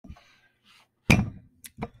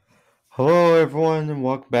Hello, everyone, and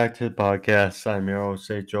welcome back to the podcast. I'm your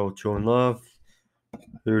host, Joe Chewin Love.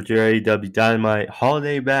 Here with your AEW Dynamite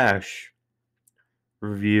Holiday Bash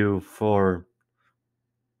review for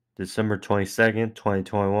December 22nd,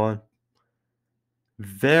 2021.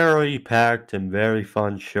 Very packed and very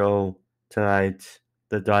fun show tonight.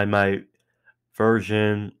 The Dynamite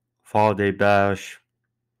version of Holiday Bash.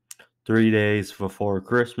 3 days before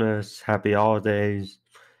Christmas. Happy holidays.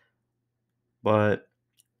 But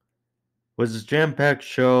it was a jam-packed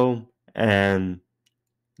show, and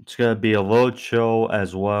it's going to be a load show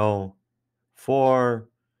as well for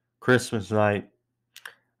Christmas night.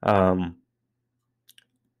 I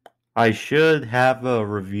should have a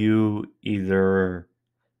review either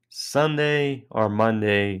Sunday or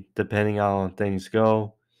Monday, depending on how things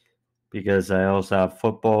go, because I also have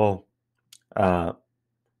football for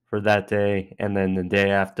that day and then the day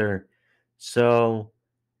after. So,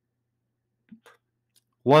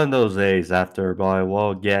 one of those days after, but I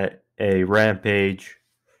will get a Rampage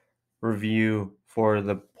review for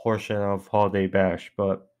the portion of Holiday Bash.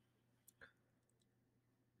 But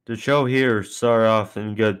the show here started off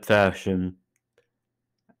in good fashion.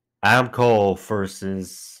 Adam Cole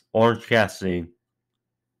versus Orange Cassidy.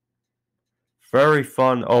 Very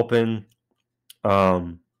fun open.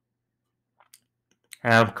 Adam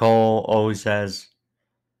Cole always has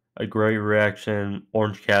a great reaction.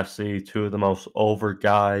 Orange Cassidy, two of the most over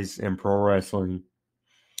guys in pro wrestling.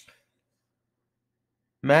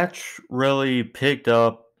 Match really picked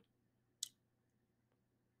up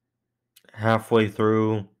halfway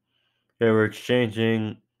through. They were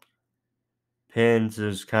exchanging pins. It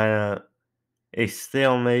was kind of a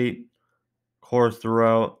stalemate course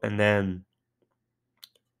throughout, and then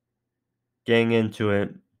getting into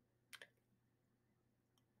it.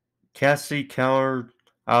 Cassidy countered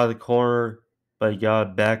out of the corner, but he got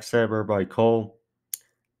a backstabber by Cole.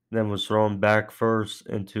 Then was thrown back first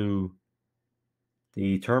into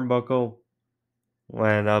the turnbuckle.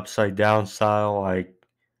 Landed upside down style like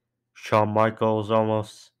Shawn Michaels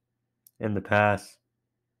almost in the past.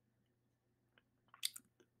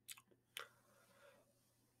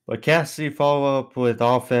 But Cassidy followed up with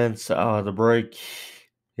offense out of the break.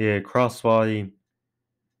 He had a crossbody,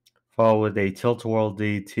 followed with a tilt-a-whirl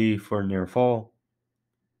DT for a near fall.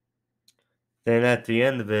 Then at the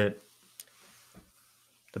end of it,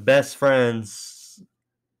 the best friends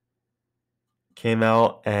came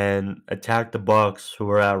out and attacked the Bucks, who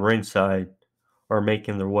were at ringside or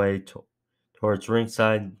making their way towards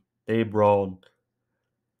ringside. They brawled.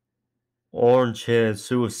 Orange hit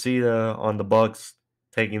Suicida on the Bucks,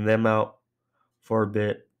 taking them out for a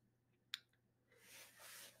bit.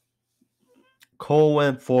 Cole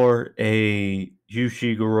went for a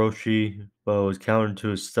Ushigoroshi, but was countered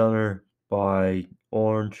to a stunner by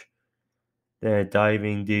Orange. Then a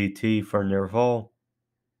diving DT for a near fall.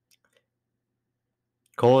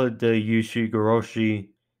 Cole did the Ushigoroshi,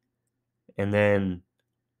 and then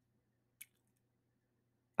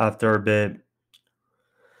after a bit,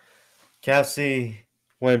 Cassidy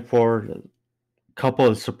went for a couple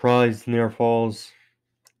of surprise near falls.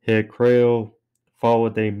 Hit Creo,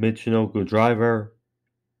 followed with a Michinoku driver.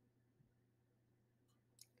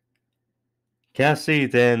 Cassidy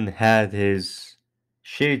then had his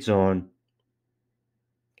shades on,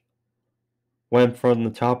 went from the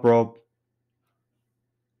top rope,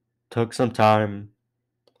 took some time,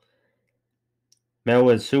 met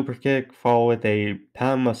with a super kick, followed with a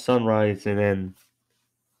Panama Sunrise, and then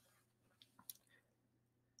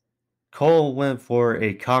Cole went for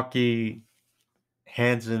a cocky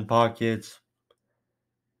hands in pockets,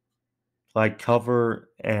 like cover,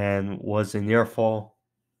 and was a near fall.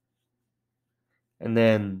 And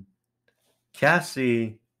then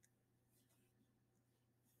Cassidy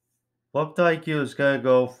looked like he was going to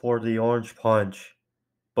go for the orange punch,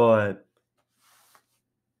 but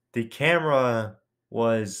the camera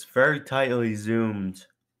was very tightly zoomed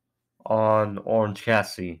on Orange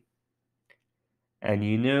Cassidy. And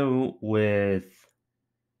you knew with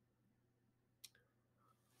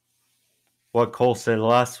what Cole said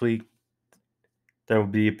last week, there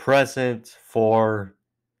would be a present for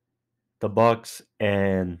the Bucks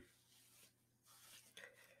and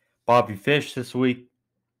Bobby Fish this week.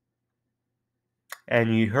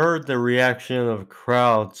 And you heard the reaction of the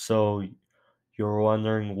crowd, so you were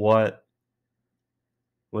wondering what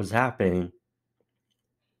was happening.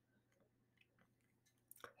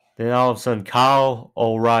 Then all of a sudden, Kyle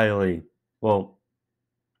O'Reilly, while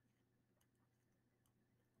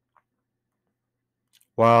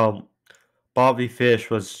Bobby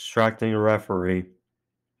Fish was distracting the referee,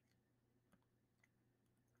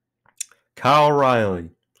 Kyle O'Reilly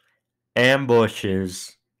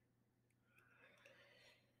ambushes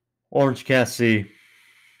Orange Cassidy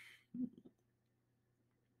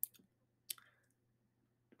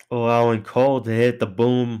allowing Cole to hit the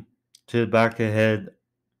boom to the back of the head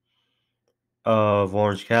of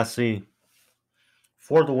Orange Cassidy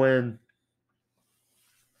for the win.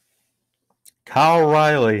 Kyle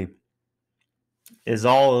O'Reilly is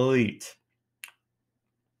all elite.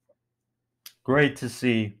 Great to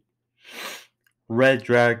see Red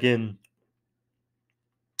Dragon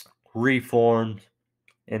reformed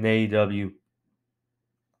in AEW.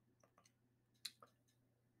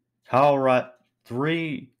 Kyle O'Reilly,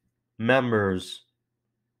 3 members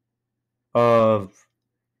of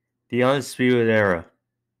the Undisputed Era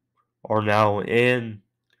are now in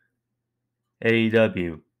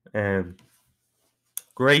AEW, and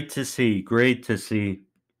great to see.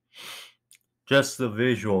 Just the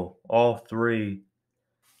visual, all 3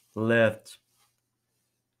 left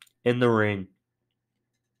in the ring.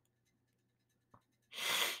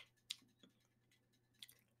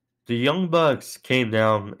 The Young Bucks came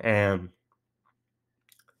down and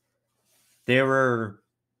they were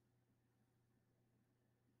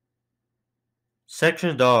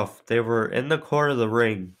sectioned off. They were in the corner of the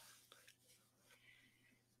ring.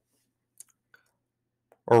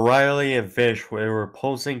 O'Reilly and Fish were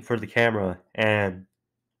posing for the camera, and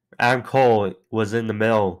Adam Cole was in the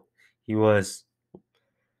middle. He was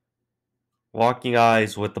locking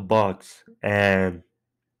eyes with the Bucks, and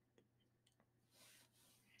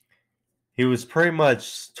he was pretty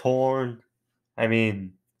much torn. I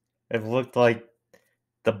mean, it looked like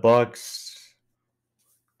the Bucks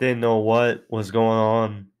didn't know what was going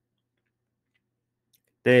on.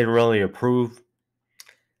 They didn't really approve.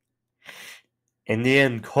 In the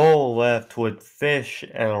end, Cole left with Fish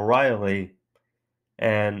and O'Reilly,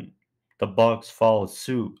 and the Bucks followed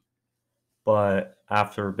suit. But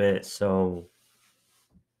after a bit, so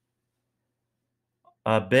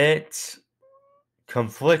a bit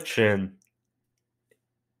confliction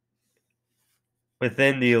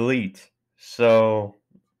within the elite. So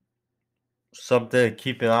something to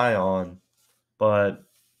keep an eye on. But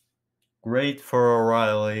great for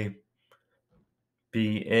O'Reilly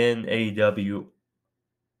be in AEW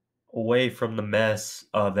away from the mess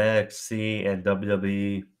of NXT and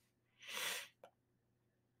WWE.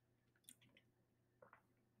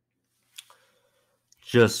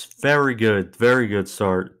 Just very good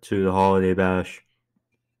start to the Holiday Bash.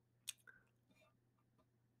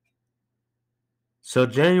 So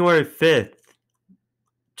January 5th,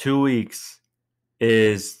 2 weeks,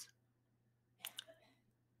 is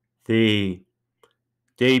the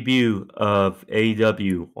debut of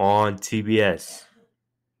AEW on TBS,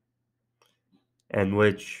 in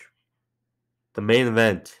which the main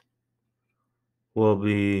event will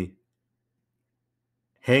be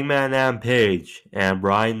Hangman Adam Page and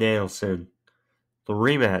Bryan Danielson, the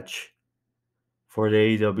rematch for the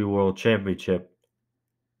AEW World Championship.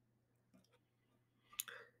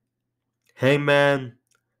 Hangman,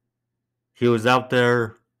 he was out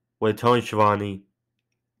there with Tony Schiavone.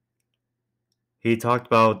 He talked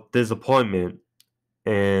about disappointment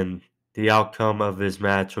in the outcome of his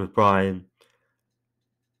match with Bryan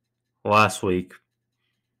last week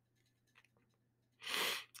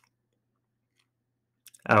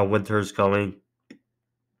at Winter's Coming.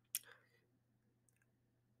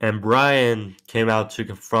 And Bryan came out to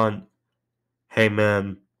confront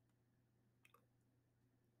Hangman,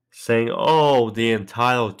 saying, "Oh, the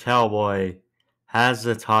entitled cowboy has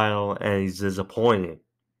the title and he's disappointed."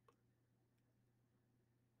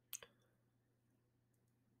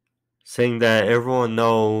 Saying that everyone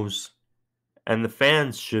knows, and the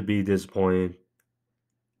fans should be disappointed,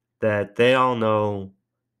 that they all know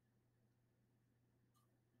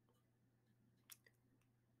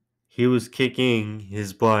he was kicking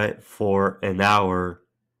his butt for an hour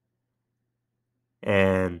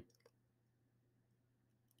and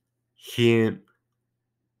he didn't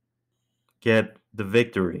get the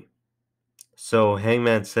victory. So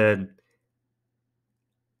Hangman said,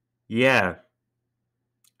 yeah,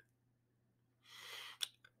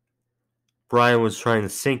 Bryan was trying to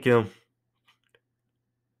sink him,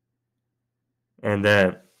 and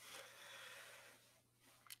that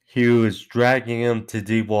he was dragging him to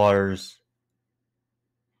deep waters.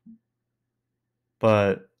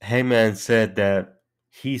 But Hangman said that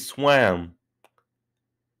he swam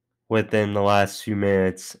within the last few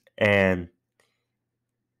minutes, and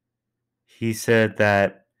he said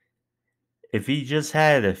that if he just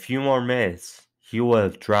had a few more minutes, he would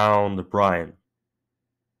have drowned Bryan.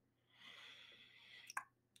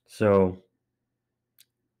 So,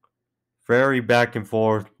 very back and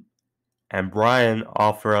forth, and Bryan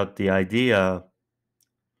offered up the idea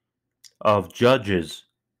of judges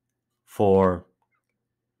for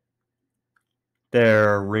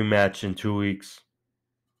their rematch in 2 weeks.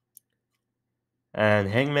 And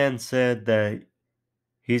Hangman said that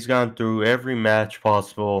he's gone through every match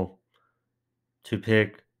possible to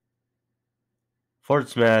pick for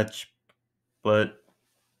this match, but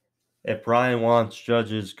if Brian wants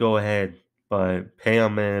judges, go ahead, but pay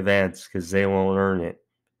them in advance because they won't earn it.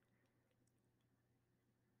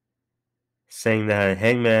 Saying that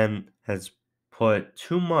Hangman has put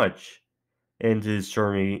too much into his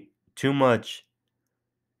journey, too much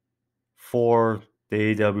for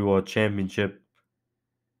the AEW World Championship,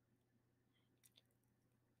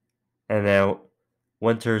 and now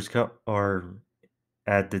or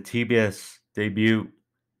at the TBS debut,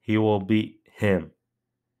 he will beat him.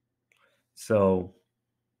 So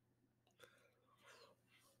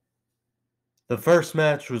the first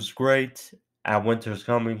match was great at Winter's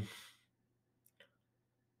Coming.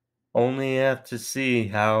 Only have to see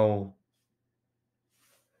how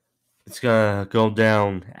it's gonna go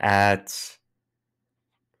down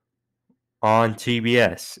on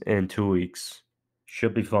TBS in 2 weeks.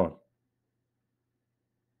 Should be fun.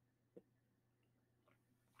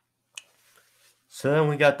 So then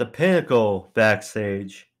we got the Pinnacle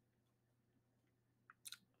backstage.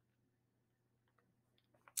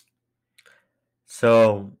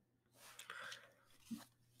 So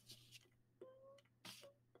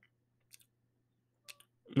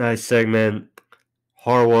nice segment.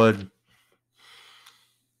 Harwood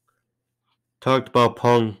talked about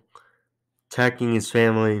Punk attacking his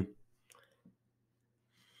family,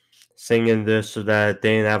 singing this or that.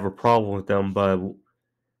 They didn't have a problem with them, but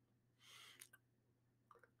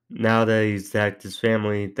now that he's attacked his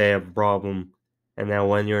family, they have a problem. And now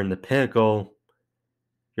when you're in the Pinnacle,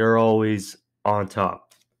 you're always on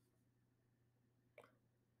top.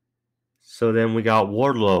 So then we got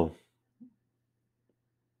Wardlow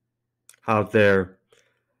out there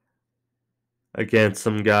against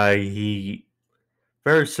some guy. He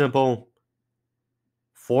very simple.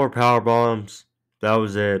 4 power bombs. That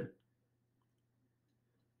was it.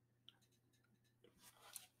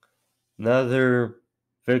 Another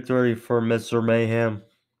victory for Mr. Mayhem.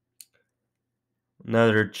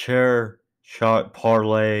 Another chair shot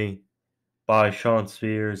parlay by Shawn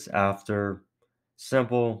Spears after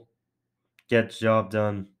simple. Get the job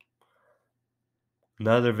done.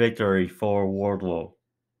 Another victory for Wardlow.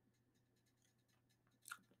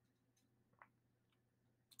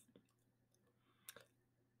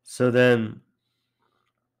 So then,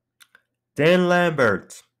 Dan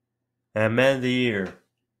Lambert and Man of the Year.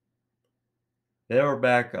 They were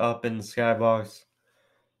back up in the Skybox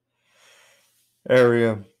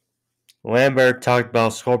area. Lambert talked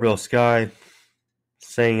about Scorpio Sky,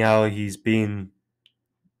 saying how he's been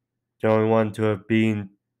the only one to have beaten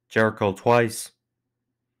Jericho twice,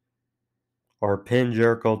 or pinned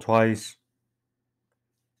Jericho twice.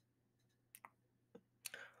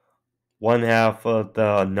 One half of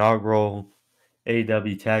the inaugural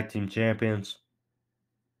AEW Tag Team Champions.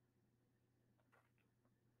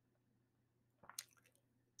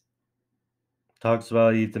 Talks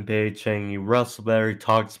about Ethan Page, saying he wrestles better, he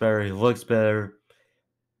talks better, he looks better.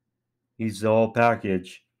 He's the whole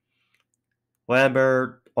package.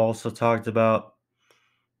 Lambert also talked about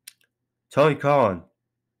Tony Khan.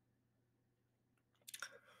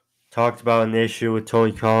 Talked about an issue with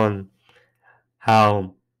Tony Khan,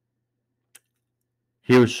 how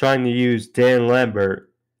he was trying to use Dan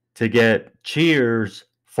Lambert to get cheers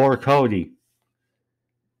for Cody.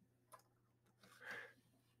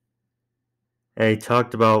 And he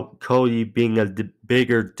talked about Cody being a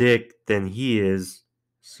bigger dick than he is.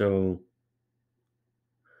 So,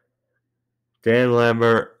 Dan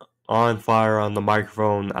Lambert on fire on the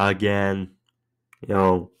microphone again. You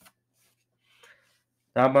know,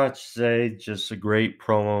 not much to say, just a great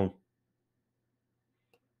promo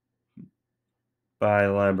by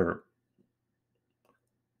Lambert.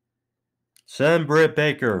 So then Britt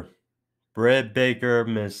Baker. Britt Baker,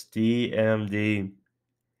 Miss DMD.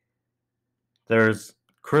 There's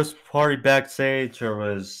Christmas party backstage. There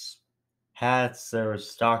was hats, there was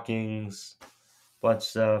stockings, bunch of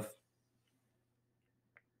stuff.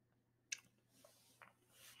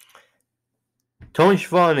 Tony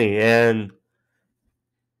Schiavone and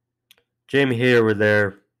Jamie Hayter were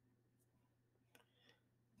there.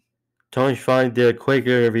 Tony Schiavone did a quick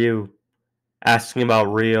interview asking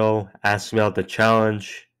about Rio, asking about the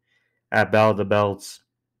challenge at Battle of the Belts.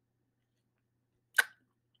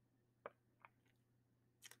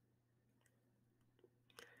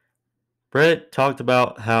 Britt talked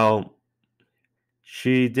about how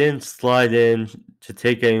she didn't slide in to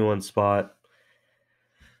take anyone's spot.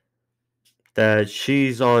 that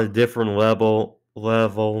she's on a different level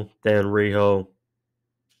than Riho,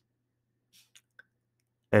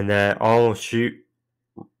 and that all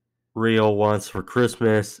Riho wants for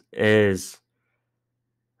Christmas is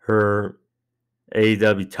her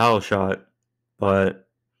AEW title shot. But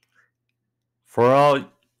for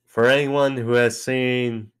anyone who has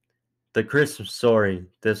seen the Christmas Story,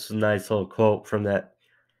 this is a nice little quote from that.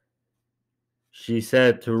 She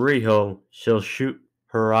said to Riho, "She'll shoot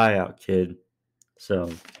her eye out, kid." So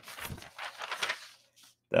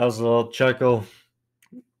that was a little chuckle,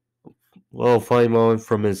 little funny moment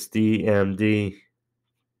from his DMD,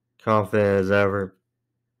 confident as ever.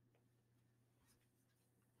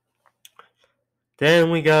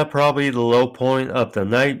 Then we got probably the low point of the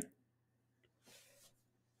night.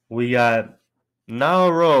 We got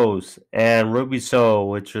Nyla Rose and Ruby Soho,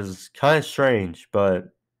 which is kind of strange,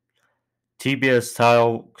 but TBS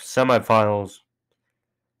title semifinals.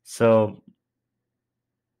 So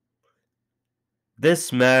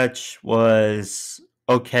this match was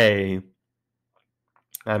okay.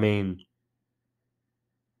 I mean,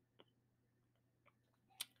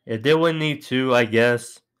 it did what it needed to, I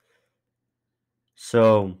guess.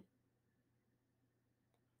 So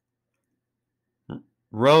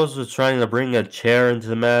Rose was trying to bring a chair into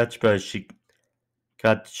the match, but she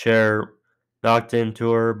got the chair knocked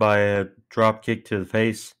into her by a drop kick to the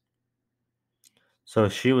face. So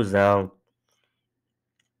she was down.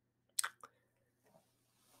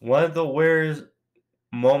 One of the weirdest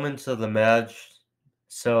moments of the match.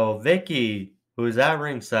 So Vicky, who's at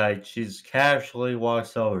ringside, she's casually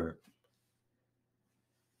walks over.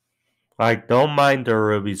 Like, don't mind her,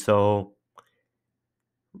 Ruby Soho.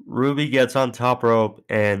 Ruby gets on top rope,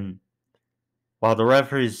 and while the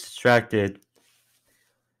referee's distracted,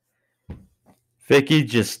 Vicky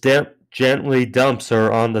just gently dumps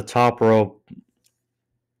her on the top rope,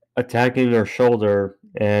 attacking her shoulder,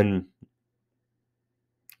 and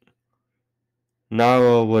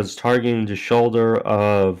Nyla was targeting the shoulder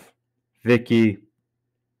of Vicky.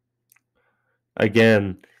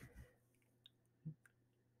 Again,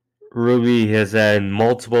 Ruby has had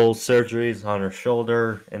multiple surgeries on her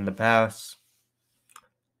shoulder in the past,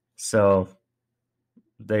 so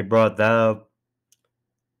they brought that up.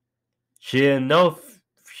 She had no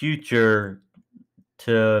future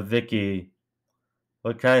to Vicky.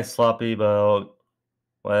 Looked kind of sloppy, but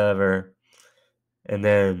whatever. And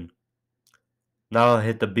then Nyla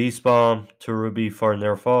hit the Beast Bomb to Ruby for a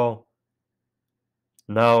near fall.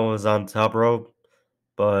 Nyla was on top rope,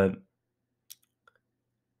 but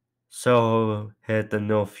Soho hit the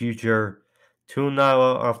no future to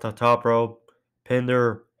Nyla off the top rope, pinned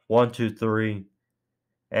her 1, 2, 3,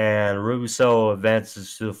 and Ruby Soho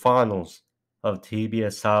advances to the finals of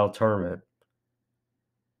TBS title tournament.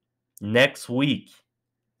 Next week,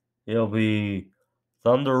 it'll be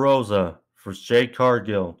Thunder Rosa versus Jade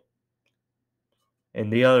Cargill in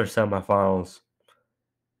the other semifinals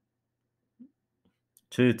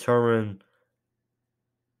to determine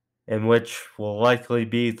in which will likely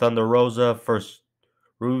be Thunder Rosa versus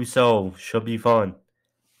Ruby Soho. Should be fun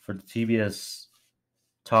for the TBS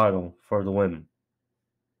title for the women.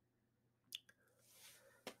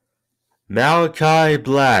 Malakai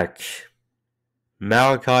Black.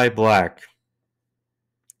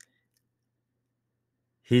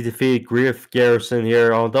 He defeated Griff Garrison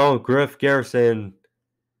here, although Griff Garrison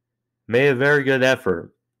made a very good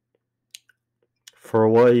effort for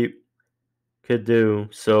what he could do.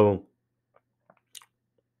 So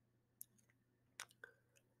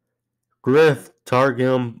Griff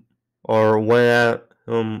targeted him or went at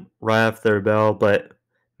him right after the bell, but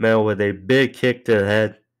met with a big kick to the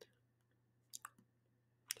head.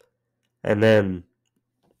 And then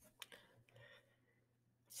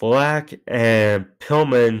Black and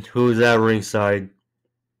Pillman, who was at ringside,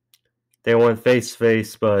 they went face to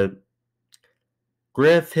face, but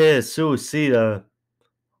Griff hit a suicida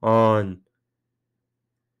on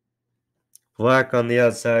Black on the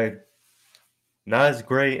outside. Not as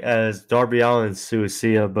great as Darby Allin's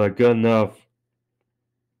suicida, but good enough.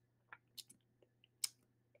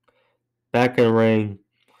 Back in the ring,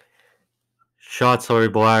 shots over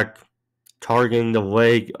Black, targeting the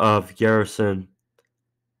leg of Garrison.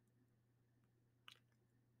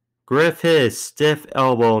 Griff hit a stiff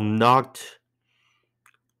elbow, knocked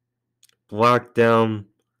Black down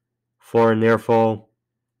for a near fall.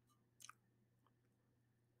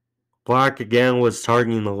 Black again was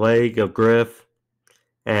targeting the leg of Griff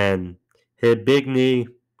and hit big knee.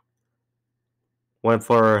 Went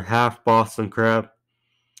for a half Boston Crab,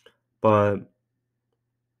 but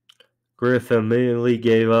Griff immediately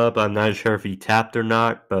gave up. I'm not sure if he tapped or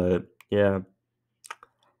not, but yeah.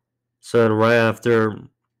 So then right after,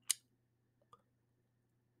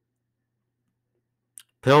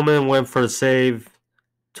 Pillman went for the save,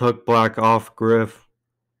 took Black off Griff,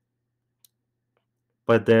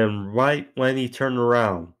 but then right when he turned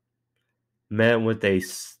around, met with a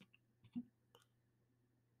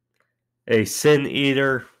Sin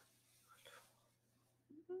Eater.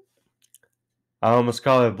 I almost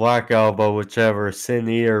call it Blackout, but whichever. Sin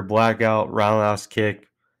Eater, Blackout, roundhouse kick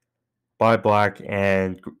by Black,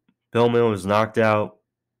 and Pillman was knocked out.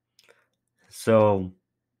 So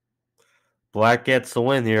Black gets the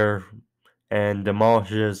win here and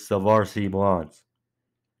demolishes the Varsity Blondes.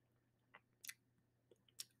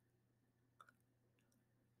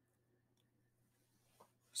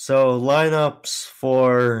 So lineups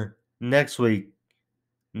for next week,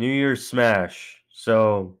 New Year's Smash.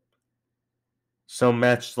 So some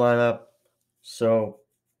match lineup. So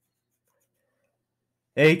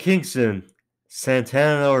A. Kingston,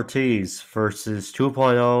 Santana Ortiz versus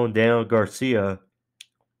 2.0 Daniel Garcia.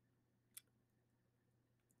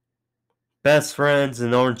 Best Friends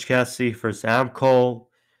and Orange Cassidy versus Adam Cole,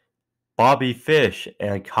 Bobby Fish,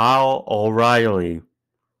 and Kyle O'Reilly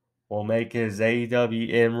will make his AEW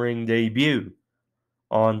in-ring debut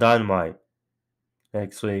on Dynamite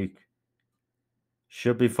next week.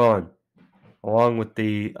 Should be fun, along with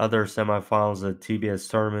the other semifinals of the TBS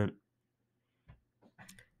tournament.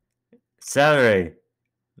 Saturday,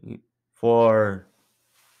 for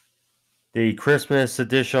the Christmas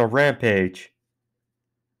edition of Rampage,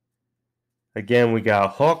 again, we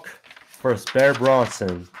got Hook versus Bear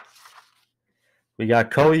Bronson. We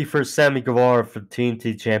got Cody versus Sammy Guevara for the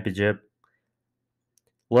TNT Championship.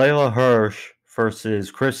 Layla Hirsch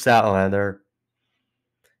versus Chris Statlander.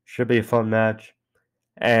 Should be a fun match.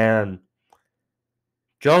 And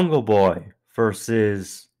Jungle Boy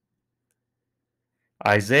versus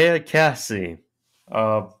Isaiah Cassidy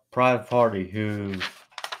of Private Party, who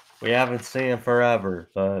we haven't seen in forever,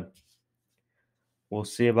 but we'll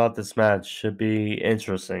see about this match. Should be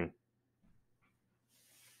interesting.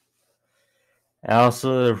 And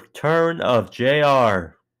also the return of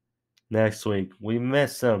JR next week. We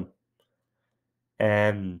miss him.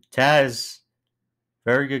 And Taz,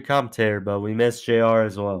 very good commentator, but we miss JR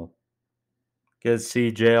as well. Good to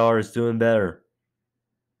see JR is doing better.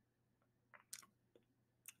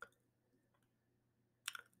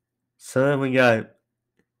 So then we got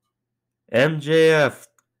MJF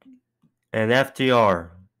and FTR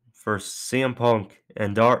versus CM Punk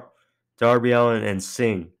and Darby Allin and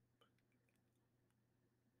Singh.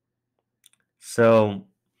 So,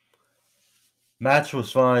 match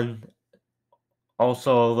was fun.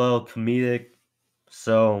 Also a little comedic.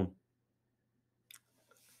 So,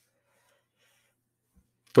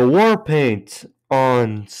 the war paint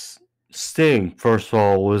on Sting, first of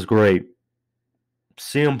all, was great.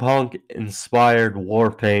 CM Punk inspired war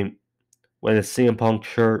paint with a CM Punk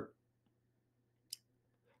shirt.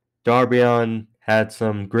 Darby Allin had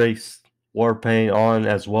some great war paint on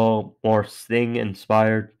as well, more Sting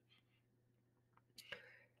inspired.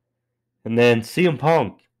 And then CM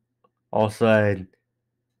Punk also had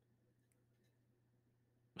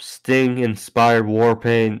Sting inspired war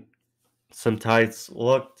paint. Some tights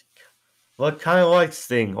looked kind of like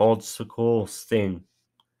Sting, old school Sting,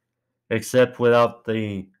 except without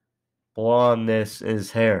the blondness in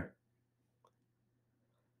his hair.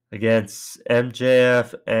 Against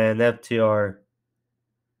MJF and FTR.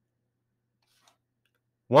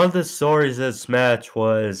 One of the stories of this match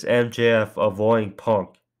was MJF avoiding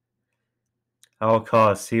Punk at all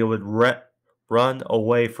costs. He would run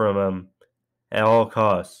away from him at all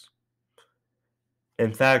costs.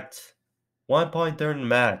 In fact, one point during the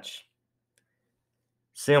match,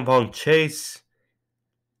 CM Punk chased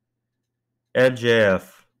MJF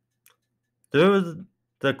through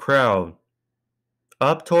the crowd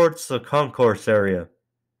up towards the concourse area,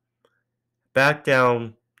 back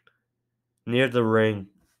down near the ring.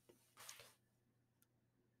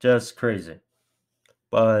 Just crazy.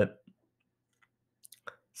 But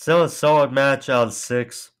still a solid match out of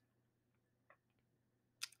 6.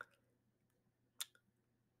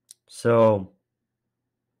 So,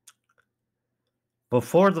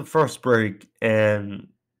 before the first break, and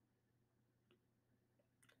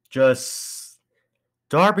just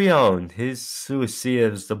Darby Allin, his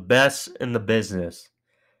suicide is the best in the business.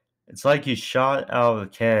 It's like he shot out of a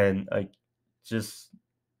cannon, just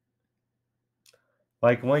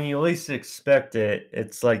like when you least expect it,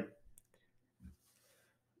 it's like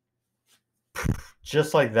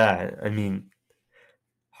just like that. I mean,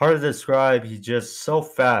 hard to describe. He's just so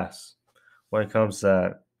fast when it comes to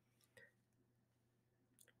that.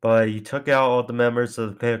 But he took out all the members of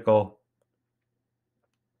the Pinnacle.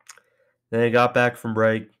 Then they got back from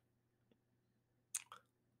break.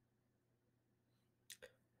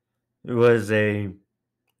 It was a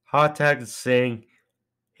hot tag to Sting.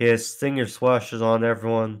 He has stinger splashes on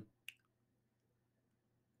everyone.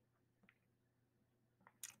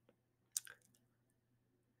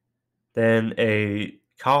 Then a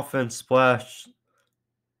coffin splash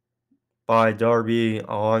by Darby,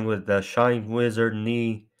 along with the Shining Wizard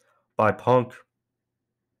knee by Punk.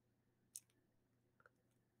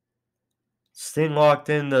 Sting locked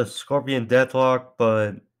in the Scorpion Deathlock,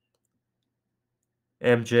 but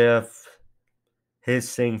MJF hit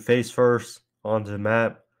Sting face first onto the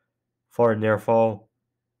mat for a near fall.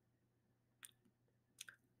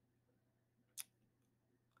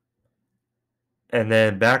 And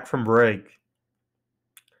then back from break.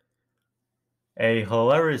 A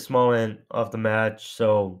hilarious moment of the match.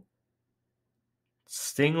 So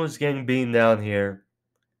Sting was getting beaten down here,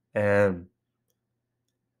 and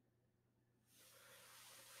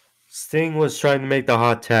Sting was trying to make the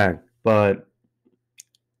hot tag, but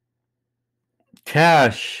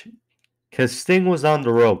Cash, because Sting was on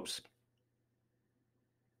the ropes,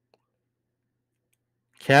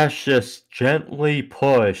 Cash just gently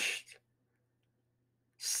pushed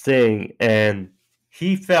Sting, and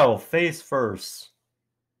he fell face first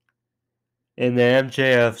in the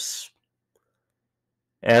MJF's,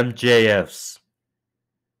 and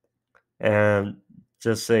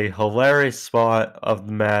just a hilarious spot of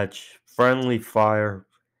the match. Friendly fire.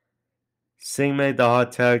 Sting made the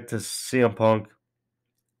hot tag to CM Punk.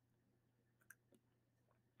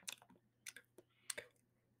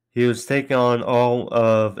 He was taking on all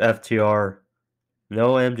of FTR.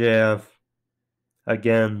 No MJF.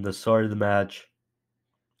 Again, the start of the match.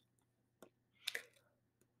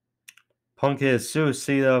 Punk hit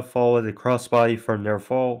Suicida, followed a crossbody from their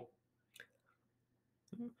fall.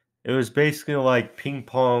 It was basically like ping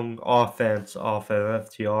pong offense off of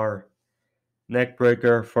FTR.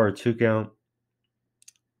 Neckbreaker for a 2 count.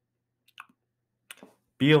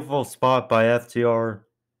 Beautiful spot by FTR.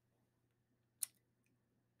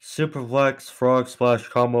 Superflex frog splash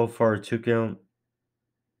combo for a 2 count.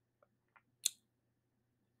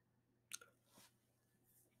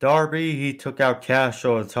 Darby, he took out Cash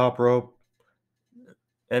on the top rope.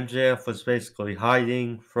 MJF was basically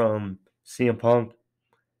hiding from CM Punk.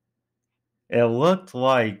 It looked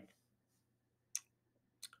like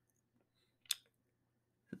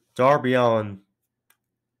Darby Allin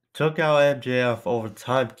took out MJF over the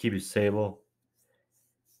timekeeper table.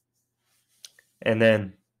 And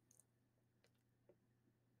then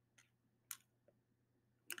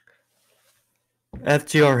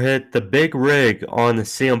FTR hit the big rig on the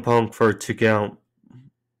CM Punk for a 2 count.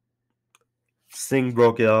 Sting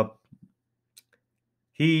broke it up.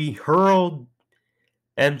 He hurled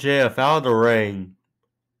MJF out of the ring.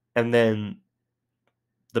 And then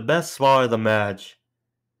the best spot of the match,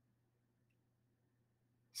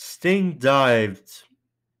 Sting dived.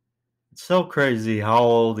 It's so crazy how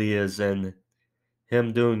old he is and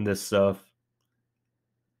him doing this stuff.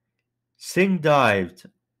 Sting dived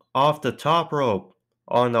off the top rope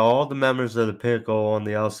on all the members of the Pinnacle on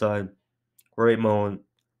the outside. Great moment.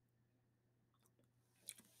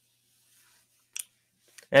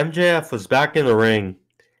 MJF was back in the ring.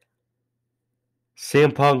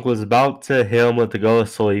 CM Punk was about to hit him with the go to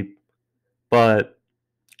sleep, but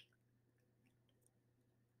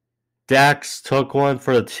Dax took one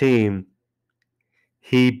for the team.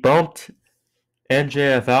 He bumped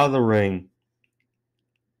MJF out of the ring,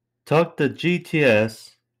 took the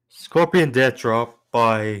GTS, Scorpion Death Drop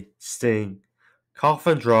by Sting,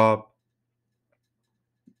 Coffin Drop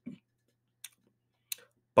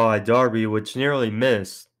by Darby, which nearly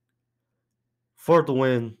missed, for the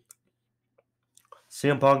win.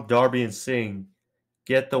 CM Punk, Darby, and Sting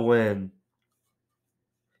get the win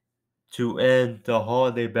to end the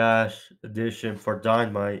Holiday Bash edition for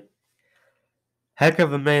Dynamite. Heck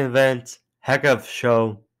of a main event, heck of a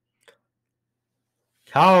show.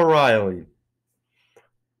 Kyle O'Reilly,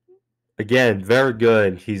 again, very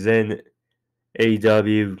good. He's in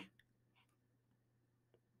AEW.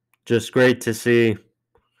 Just great to see.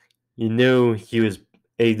 You knew he was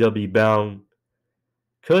AEW bound.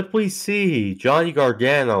 Could we see Johnny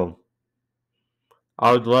Gargano?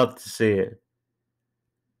 I would love to see it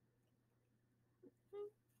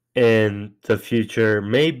in the future.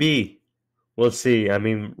 Maybe. We'll see. I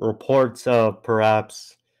mean, reports of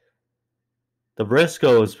perhaps the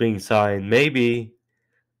Briscoes being signed. Maybe.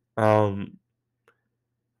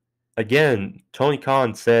 Again, Tony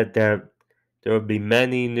Khan said that there would be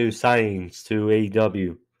many new signings to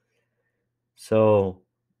AEW. So,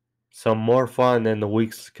 some more fun in the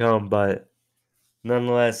weeks to come, but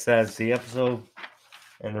nonetheless, that's the episode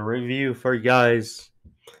and the review for you guys.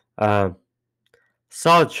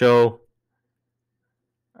 Solid show.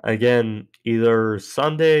 Again, either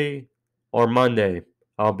Sunday or Monday,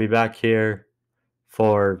 I'll be back here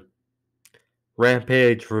for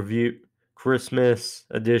Rampage Review Christmas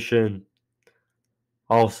edition.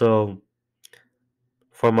 Also,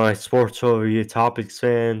 for my Sports Overview Topics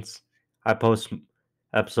fans, I post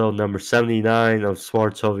episode number 79 of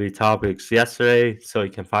Sports Overview Topics yesterday, so you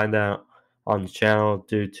can find that on the channel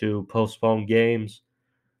due to postponed games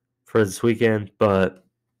for this weekend, but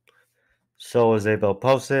still was able to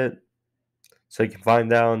post it, so you can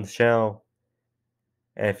find that on the channel.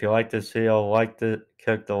 And if you like this video,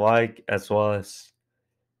 click the like as well as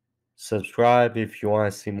subscribe if you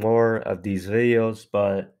want to see more of these videos.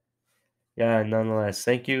 But yeah, nonetheless,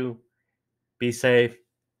 thank you. Be safe.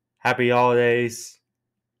 Happy holidays.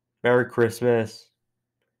 Merry Christmas.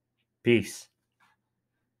 Peace.